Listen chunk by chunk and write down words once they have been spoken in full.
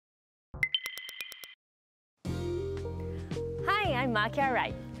I'm Makia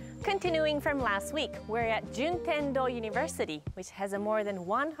Wright. Continuing from last week, we're at Juntendo University, which has a more than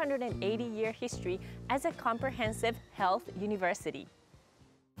 180-year history as a comprehensive health university.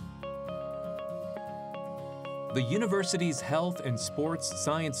 The university's Health and Sports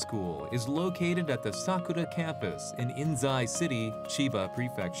Science School is located at the Sakura campus in Inzai City, Chiba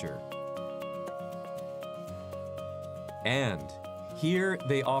Prefecture. And here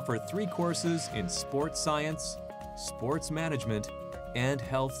they offer 3 courses in sports science, sports management, and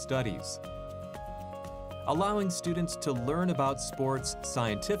health studies, allowing students to learn about sports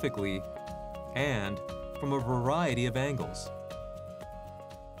scientifically and from a variety of angles.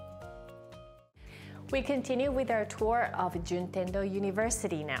 We continue with our tour of Juntendo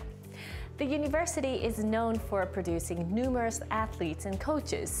University now. The university is known for producing numerous athletes and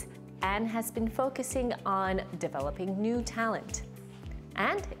coaches and has been focusing on developing new talent.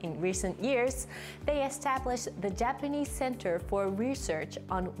 And in recent years, they established the Japanese Center for Research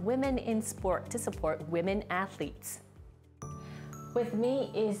on Women in Sport to support women athletes. With me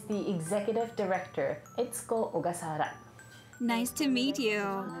is the Executive Director, Etsuko Ogasawara. Nice to meet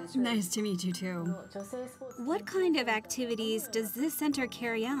you. Nice to meet you too. What kind of activities does this center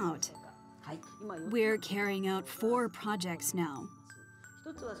carry out? We're carrying out 4 projects now.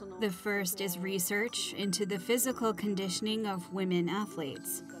 The first is research into the physical conditioning of women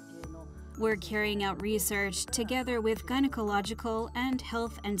athletes. We're carrying out research together with gynecological and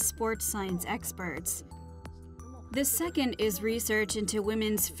health and sports science experts. The second is research into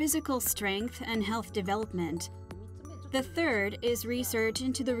women's physical strength and health development. The third is research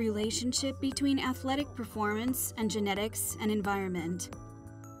into the relationship between athletic performance and genetics and environment.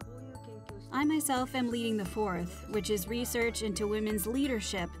 I myself am leading the 4th, which is research into women's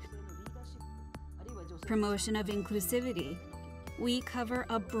leadership, promotion of inclusivity. We cover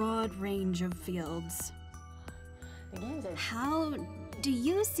a broad range of fields. How do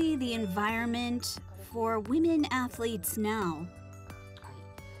you see the environment for women athletes now?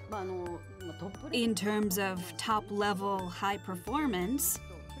 In terms of top-level high performance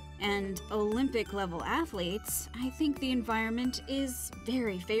and Olympic-level athletes, I think the environment is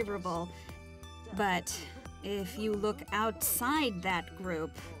very favorable. But if you look outside that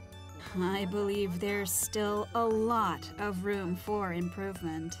group, I believe there's still a lot of room for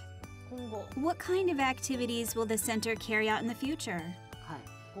improvement. What kind of activities will the center carry out in the future?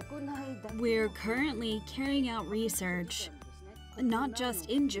 We're currently carrying out research, not just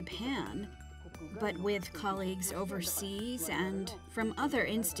in Japan, but with colleagues overseas and from other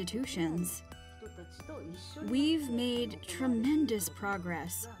institutions. We've made tremendous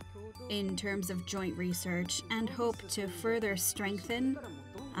progress in terms of joint research and hope to further strengthen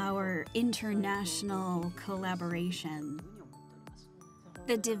our international collaboration.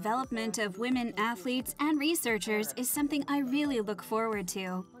 The development of women athletes and researchers is something I really look forward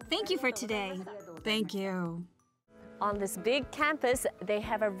to. Thank you for today. Thank you. On this big campus, they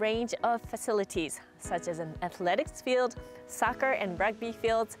have a range of facilities, such as an athletics field, soccer and rugby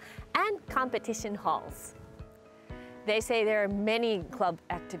fields, and competition halls. They say there are many club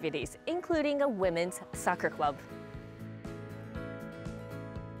activities, including a women's soccer club.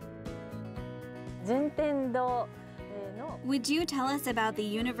 Would you tell us about the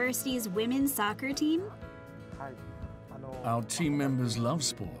university's women's soccer team? Our team members love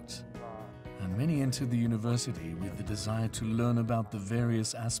sports, and many enter the university with the desire to learn about the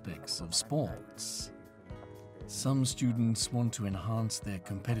various aspects of sports. Some students want to enhance their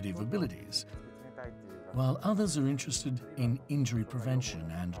competitive abilities, while others are interested in injury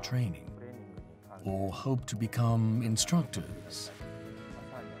prevention and training, or hope to become instructors.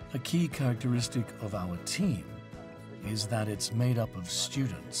 A key characteristic of our team is that it's made up of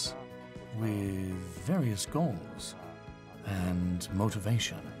students with various goals and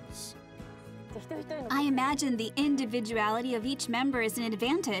motivations. I imagine the individuality of each member is an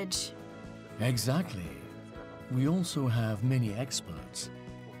advantage. Exactly. We also have many experts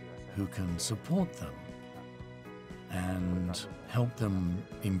who can support them and help them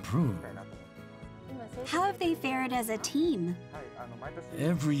improve. How have they fared as a team?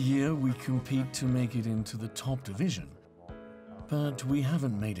 Every year we compete to make it into the top division, but we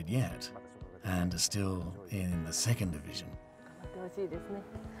haven't made it yet and are still in the 2nd division.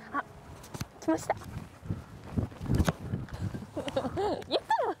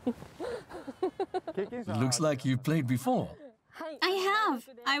 Looks like you've played before. I have.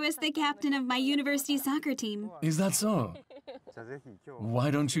 I was the captain of my university soccer team. Is that so?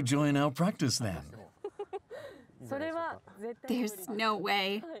 Why don't you join our practice then? There's no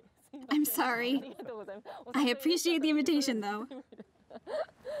way. I'm sorry. I appreciate the invitation, though.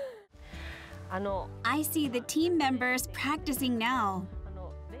 I see the team members practicing now.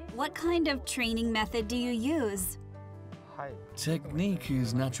 What kind of training method do you use? Technique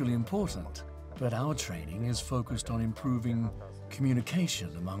is naturally important, but our training is focused on improving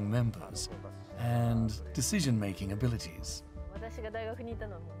communication among members and decision-making abilities.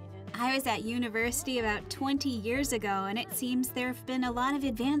 I was at university about 20 years ago, and it seems there have been a lot of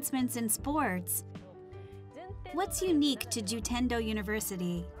advancements in sports. What's unique to Juntendo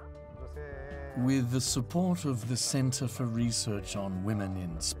University? With the support of the Center for Research on Women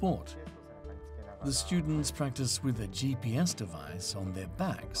in Sport, the students practice with a GPS device on their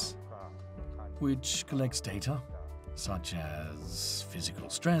backs, which collects data such as physical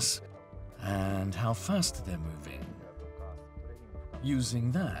stress and how fast they're moving. Using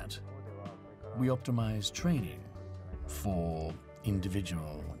that, we optimize training for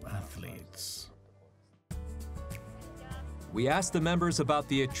individual athletes. We asked the members about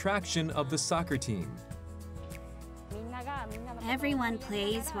the attraction of the soccer team. Everyone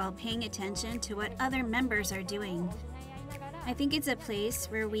plays while paying attention to what other members are doing. I think it's a place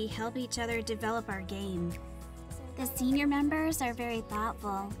where we help each other develop our game. The senior members are very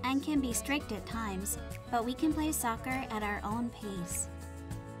thoughtful and can be strict at times, but we can play soccer at our own pace.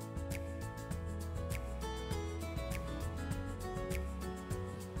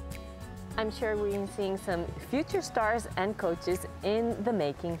 I'm sure we're seeing some future stars and coaches in the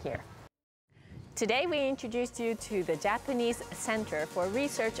making here. Today we introduced you to the Japanese Center for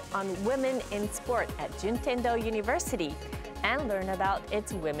Research on Women in Sport at Juntendo University and learn about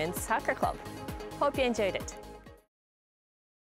its women's soccer club. Hope you enjoyed it.